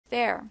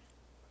there.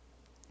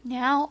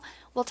 Now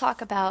we'll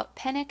talk about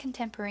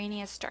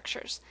penna-contemporaneous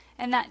structures,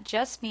 and that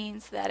just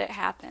means that it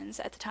happens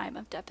at the time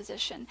of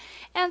deposition.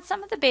 And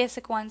some of the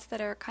basic ones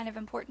that are kind of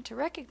important to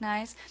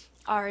recognize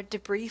are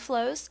debris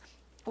flows,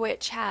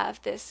 which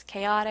have this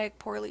chaotic,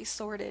 poorly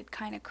sorted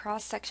kind of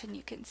cross-section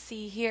you can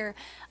see here,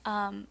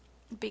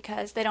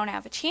 because they don't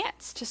have a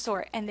chance to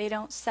sort and they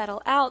don't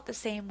settle out the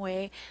same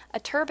way a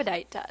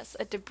turbidite does.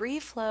 A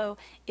debris flow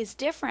is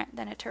different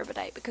than a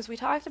turbidite because we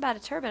talked about a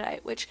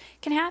turbidite, which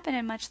can happen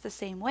in much the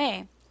same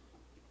way,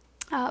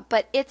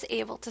 but it's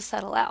able to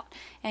settle out.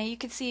 And you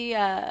can see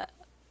a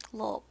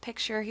little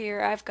picture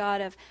here I've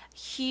got of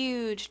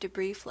huge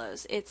debris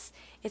flows. It's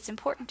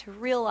important to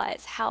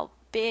realize how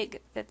big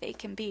that they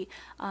can be.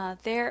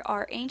 There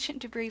are ancient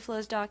debris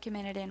flows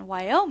documented in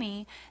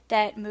Wyoming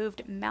that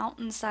moved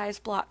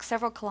mountain-sized blocks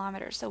several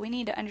kilometers. So we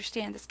need to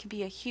understand this can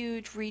be a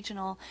huge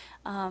regional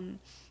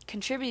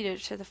contributor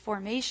to the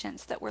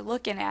formations that we're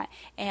looking at.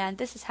 And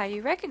this is how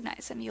you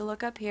recognize them. You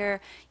look up here,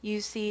 you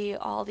see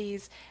all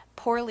these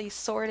poorly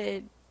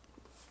sorted,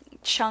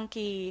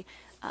 chunky,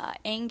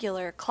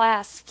 angular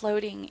clasts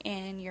floating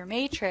in your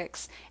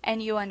matrix,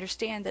 and you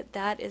understand that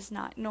that is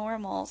not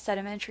normal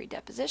sedimentary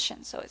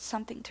deposition, so it's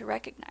something to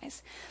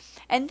recognize.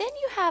 And then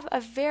you have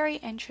a very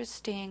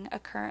interesting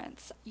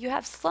occurrence. You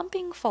have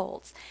slumping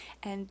folds,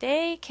 and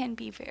they can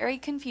be very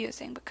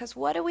confusing because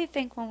what do we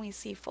think when we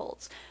see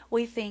folds?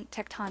 We think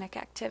tectonic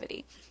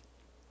activity.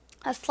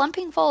 A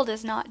slumping fold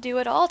is not due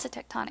at all to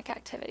tectonic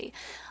activity.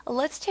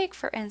 Let's take,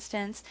 for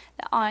instance,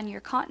 that on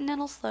your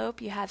continental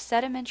slope you have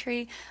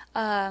sedimentary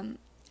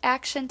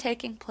action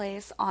taking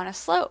place on a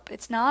slope.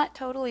 It's not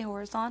totally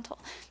horizontal.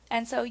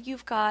 And so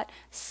you've got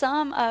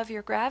some of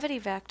your gravity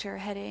vector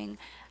heading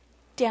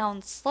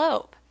down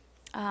slope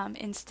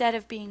instead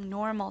of being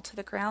normal to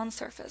the ground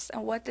surface.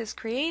 And what this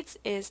creates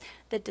is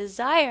the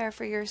desire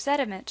for your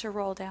sediment to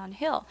roll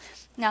downhill.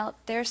 Now,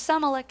 there's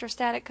some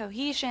electrostatic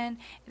cohesion,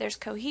 there's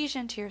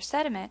cohesion to your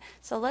sediment,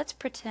 so let's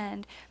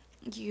pretend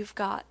you've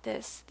got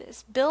this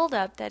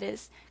buildup that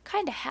is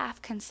kind of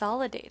half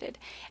consolidated,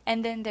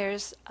 and then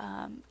there's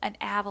an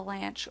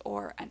avalanche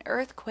or an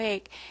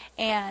earthquake,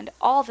 and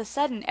all of a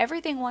sudden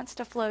everything wants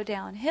to flow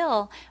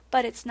downhill,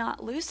 but it's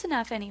not loose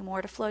enough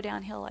anymore to flow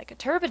downhill like a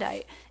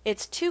turbidite.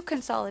 It's too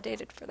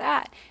consolidated for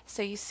that.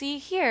 So you see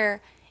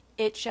here,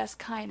 it just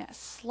kind of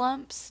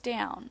slumps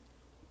down,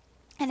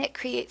 and it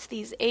creates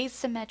these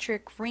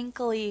asymmetric,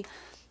 wrinkly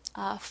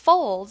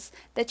folds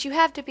that you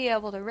have to be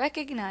able to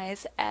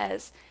recognize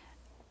as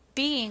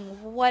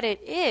being what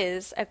it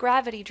is, a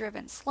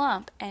gravity-driven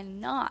slump,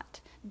 and not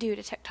due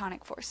to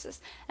tectonic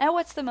forces. Now,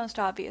 what's the most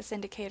obvious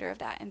indicator of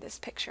that in this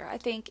picture? I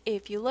think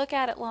if you look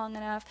at it long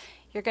enough,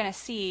 you're going to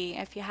see,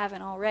 if you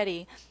haven't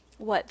already,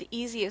 what the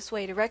easiest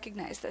way to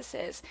recognize this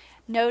is.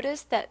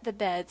 Notice that the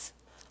beds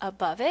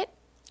above it,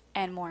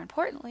 and more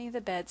importantly,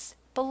 the beds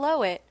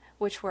below it,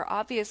 which were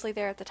obviously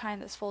there at the time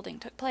this folding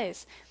took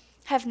place,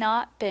 have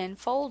not been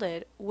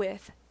folded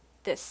with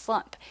this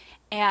slump.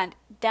 And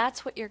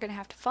that's what you're going to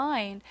have to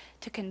find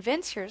to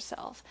convince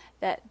yourself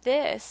that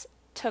this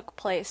took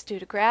place due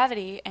to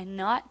gravity and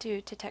not due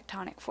to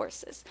tectonic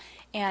forces.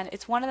 And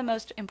it's one of the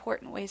most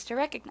important ways to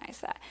recognize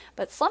that.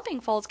 But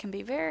slumping folds can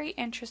be very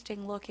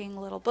interesting looking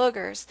little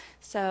boogers,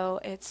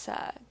 so it's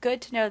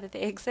good to know that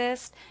they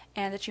exist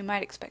and that you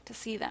might expect to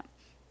see them.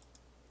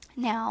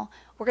 Now,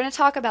 we're going to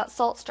talk about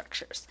salt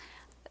structures.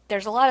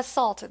 There's a lot of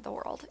salt in the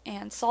world,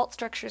 and salt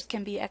structures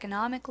can be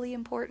economically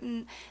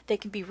important, they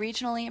can be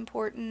regionally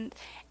important,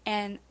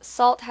 and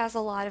salt has a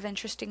lot of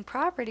interesting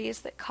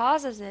properties that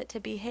causes it to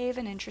behave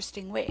in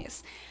interesting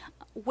ways.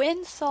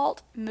 When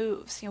salt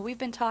moves, we've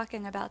been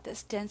talking about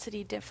this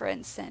density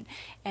difference,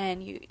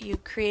 and you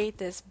create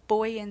this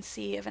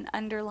buoyancy of an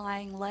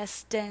underlying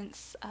less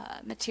dense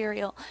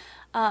material.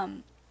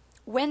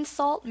 When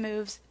salt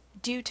moves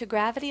due to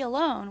gravity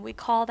alone, we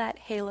call that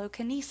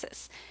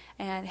halokinesis.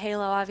 And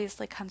halo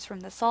obviously comes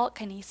from the salt,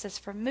 kinesis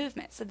from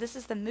movement. So this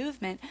is the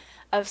movement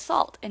of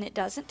salt, and it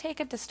doesn't take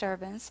a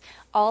disturbance.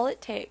 All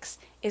it takes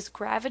is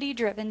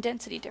gravity-driven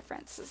density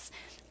differences.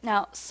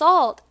 Now,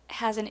 salt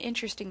has an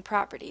interesting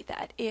property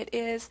that it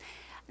is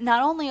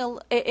not only,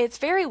 it's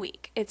very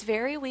weak. It's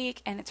very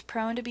weak, and it's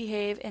prone to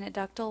behave in a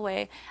ductile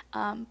way,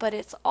 but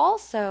it's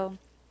also,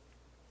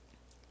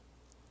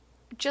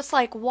 just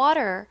like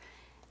water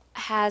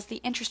has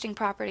the interesting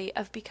property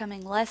of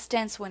becoming less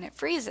dense when it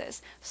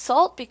freezes.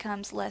 Salt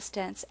becomes less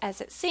dense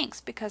as it sinks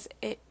because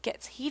it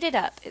gets heated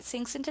up. It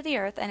sinks into the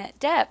earth, and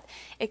at depth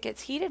it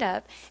gets heated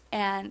up,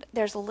 and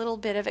there's a little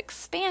bit of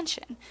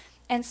expansion.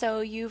 And so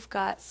you've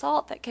got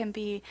salt that can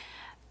be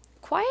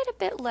quite a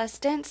bit less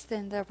dense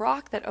than the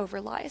rock that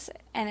overlies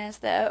it. And as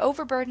the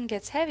overburden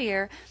gets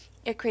heavier,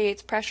 it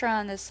creates pressure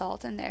on the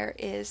salt, and there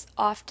is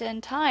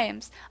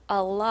oftentimes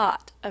a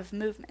lot of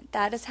movement.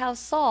 That is how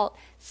salt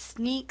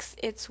sneaks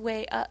its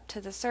way up to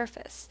the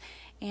surface.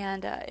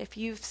 And if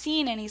you've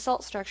seen any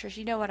salt structures,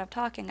 you know what I'm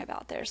talking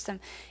about. There's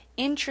some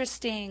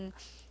interesting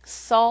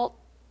salt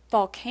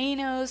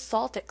volcanoes,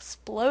 salt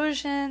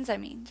explosions. I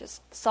mean,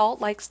 just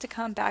salt likes to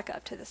come back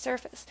up to the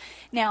surface.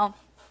 Now,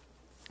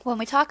 When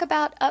we talk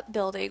about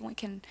upbuilding, we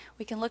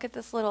can look at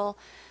this little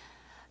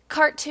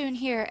cartoon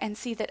here and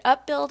see that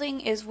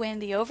upbuilding is when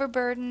the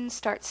overburden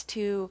starts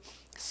to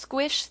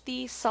squish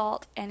the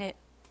salt and it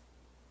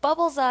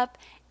bubbles up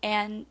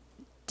and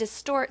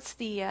distorts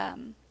the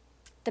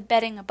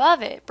bedding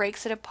above it,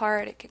 breaks it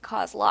apart. It can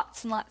cause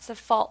lots and lots of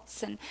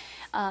faults and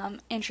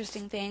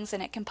interesting things,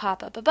 and it can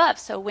pop up above.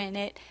 So when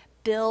it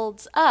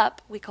builds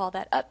up, we call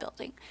that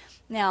upbuilding.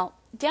 Now,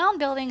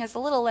 downbuilding is a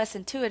little less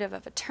intuitive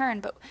of a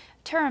term,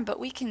 but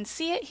we can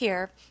see it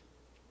here.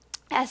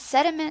 As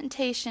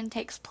sedimentation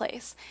takes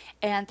place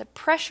and the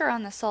pressure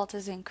on the salt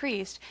is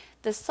increased,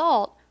 the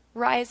salt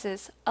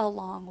rises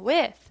along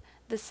with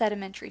the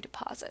sedimentary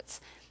deposits.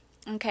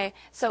 Okay,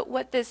 so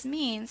what this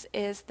means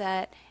is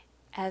that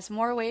as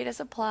more weight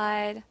is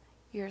applied,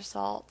 your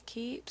salt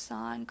keeps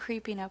on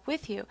creeping up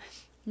with you.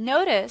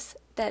 Notice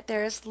that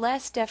there's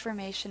less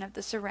deformation of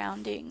the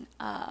surrounding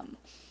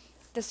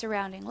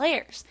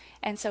layers,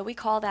 and so we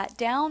call that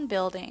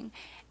downbuilding.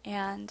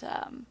 And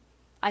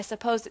I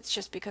suppose it's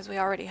just because we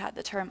already had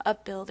the term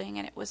upbuilding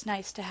and it was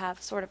nice to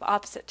have sort of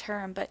opposite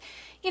term, but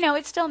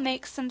it still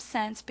makes some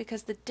sense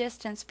because the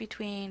distance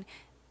between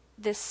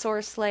this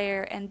source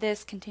layer and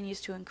this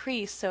continues to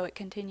increase, so it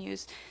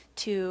continues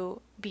to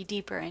be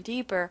deeper and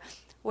deeper,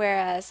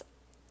 whereas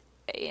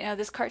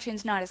this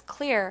cartoon's not as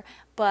clear,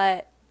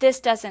 but this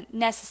doesn't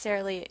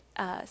necessarily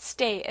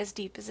stay as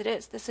deep as it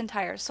is. This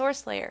entire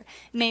source layer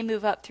may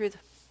move up through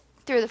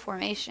the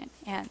formation,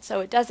 and so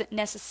it doesn't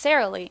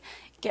necessarily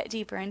get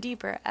deeper and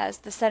deeper as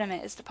the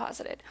sediment is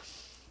deposited.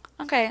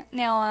 Okay,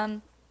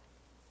 now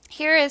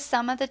here is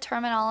some of the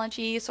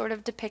terminology sort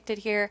of depicted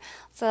here.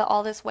 So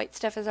all this white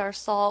stuff is our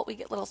salt. We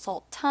get little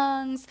salt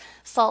tongues,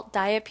 salt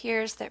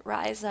diapirs that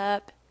rise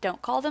up.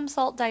 Don't call them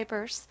salt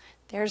diapers.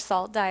 They're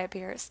salt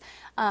diapirs.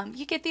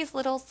 You get these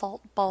little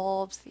salt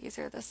bulbs. These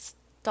are the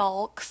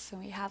stalks,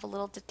 and we have a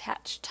little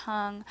detached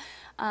tongue.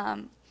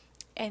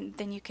 And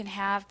then you can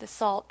have the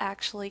salt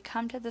actually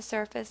come to the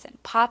surface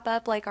and pop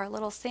up like our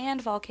little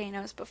sand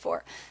volcanoes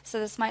before. So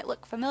this might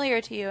look familiar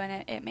to you,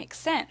 and it makes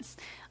sense.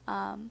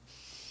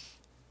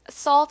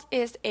 Salt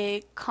is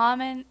a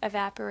common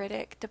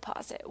evaporitic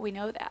deposit. We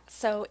know that.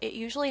 So it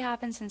usually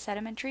happens in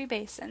sedimentary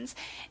basins.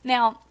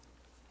 Now,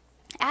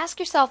 ask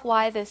yourself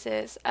why this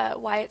is,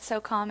 why it's so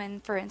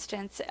common, for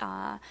instance,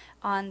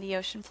 on the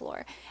ocean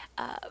floor.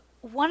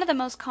 One of the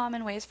most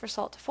common ways for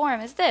salt to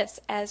form is this.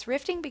 As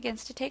rifting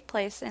begins to take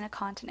place in a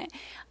continent,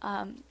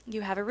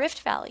 you have a rift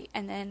valley,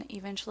 and then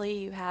eventually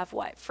you have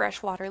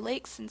freshwater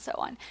lakes and so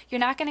on. You're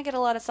not going to get a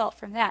lot of salt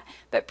from that,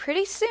 but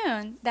pretty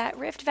soon that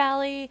rift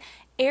valley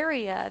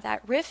area,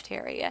 that rift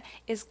area,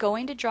 is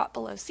going to drop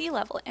below sea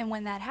level, and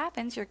when that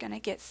happens, you're going to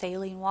get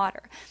saline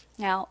water.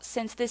 Now,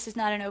 since this is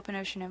not an open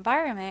ocean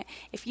environment,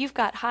 if you've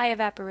got high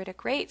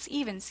evaporitic rates,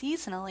 even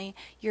seasonally,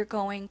 you're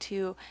going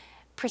to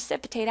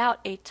precipitate out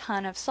a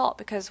ton of salt,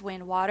 because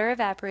when water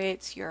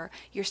evaporates, your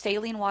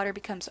saline water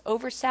becomes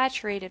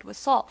oversaturated with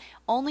salt.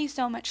 Only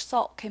so much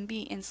salt can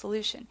be in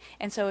solution,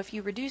 and so if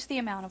you reduce the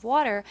amount of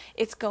water,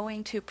 it's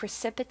going to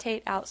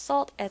precipitate out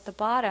salt at the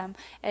bottom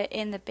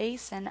in the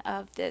basin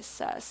of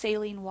this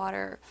saline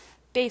water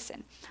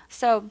basin.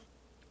 So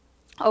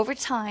over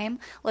time,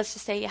 let's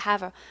just say you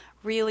have a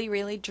really,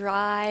 really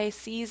dry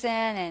season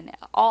and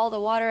all the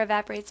water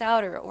evaporates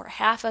out, or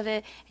half of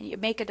it, and you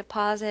make a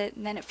deposit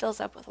and then it fills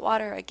up with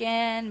water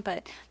again,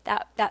 but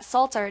that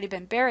salt's already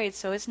been buried,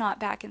 so it's not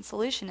back in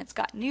solution. It's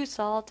got new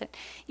salt, and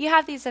you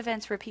have these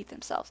events repeat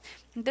themselves.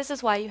 And this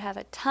is why you have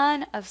a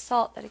ton of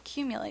salt that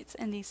accumulates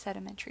in these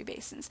sedimentary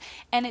basins.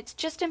 And it's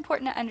just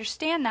important to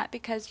understand that,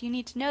 because you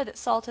need to know that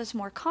salt is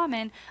more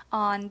common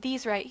on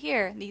these right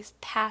here, these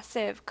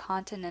passive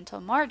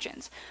continental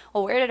margins.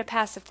 Well, where did a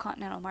passive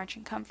continental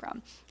margin come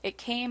from? It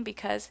came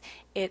because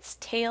it's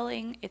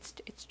trailing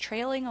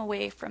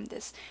away from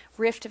this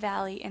Rift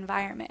Valley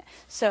environment.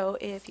 So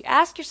if you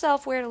ask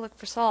yourself where to look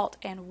for salt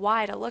and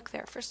why to look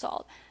there for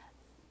salt,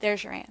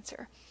 there's your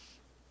answer.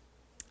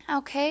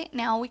 Okay,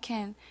 now we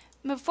can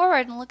move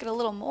forward and look at a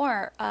little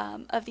more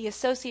of the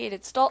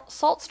associated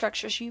salt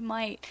structures you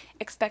might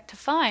expect to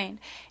find.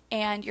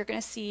 And you're going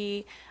to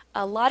see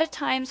a lot of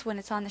times when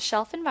it's on the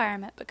shelf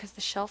environment, because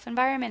the shelf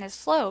environment is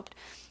sloped,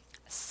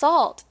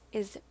 salt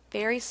is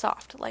very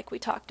soft, like we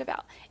talked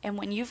about. And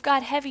when you've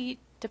got heavy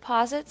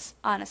deposits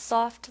on a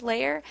soft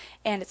layer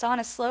and it's on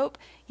a slope,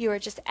 you are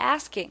just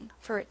asking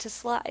for it to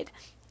slide.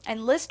 And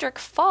listric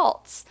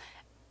faults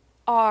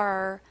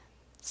are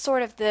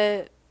sort of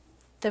the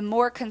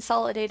more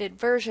consolidated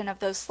version of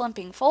those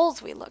slumping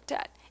folds we looked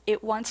at.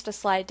 It wants to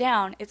slide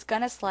down, it's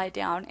going to slide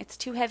down, it's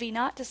too heavy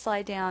not to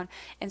slide down,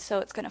 and so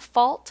it's going to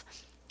fault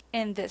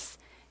in this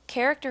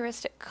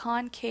characteristic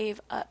concave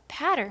up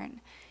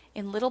pattern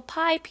in little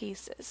pie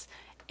pieces.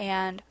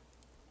 And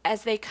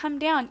as they come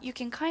down, you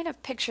can kind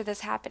of picture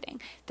this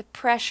happening. The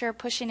pressure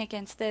pushing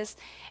against this,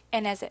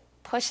 and as it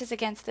pushes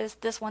against this,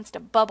 this wants to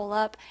bubble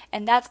up,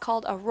 and that's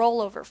called a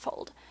rollover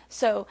fold.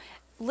 So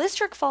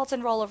listric faults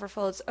and rollover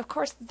folds, of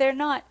course, they're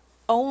not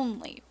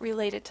only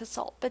related to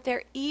salt, but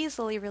they're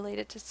easily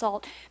related to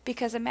salt,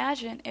 because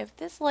imagine if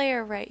this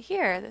layer right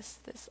here, this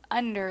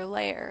under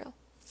layer,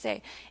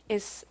 say,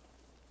 is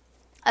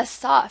a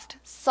soft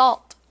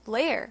salt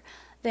layer,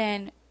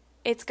 then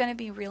it's going to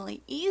be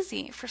really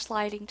easy for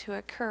sliding to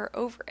occur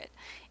over it.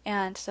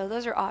 And so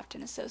those are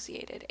often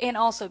associated. And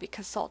also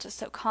because salt is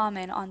so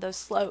common on those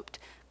sloped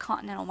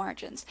continental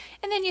margins.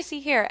 And then you see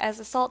here, as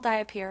the salt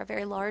diapir, a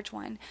very large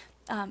one,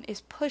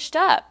 is pushed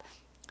up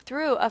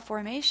through a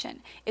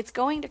formation, it's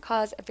going to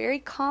cause a very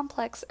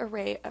complex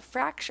array of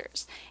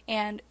fractures.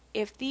 And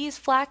if these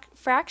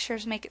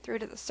fractures make it through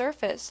to the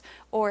surface,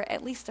 or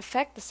at least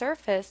affect the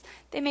surface,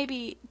 they may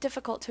be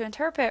difficult to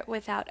interpret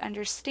without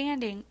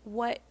understanding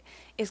what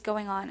is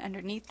going on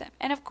underneath them.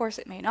 And of course,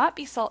 it may not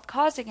be salt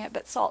causing it,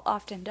 but salt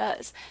often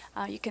does.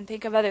 You can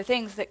think of other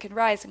things that could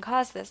rise and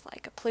cause this,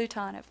 like a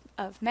pluton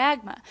of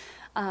magma.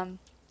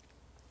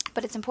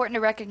 But it's important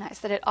to recognize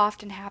that it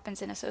often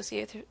happens in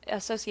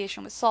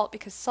association with salt,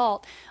 because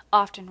salt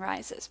often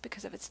rises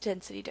because of its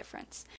density difference.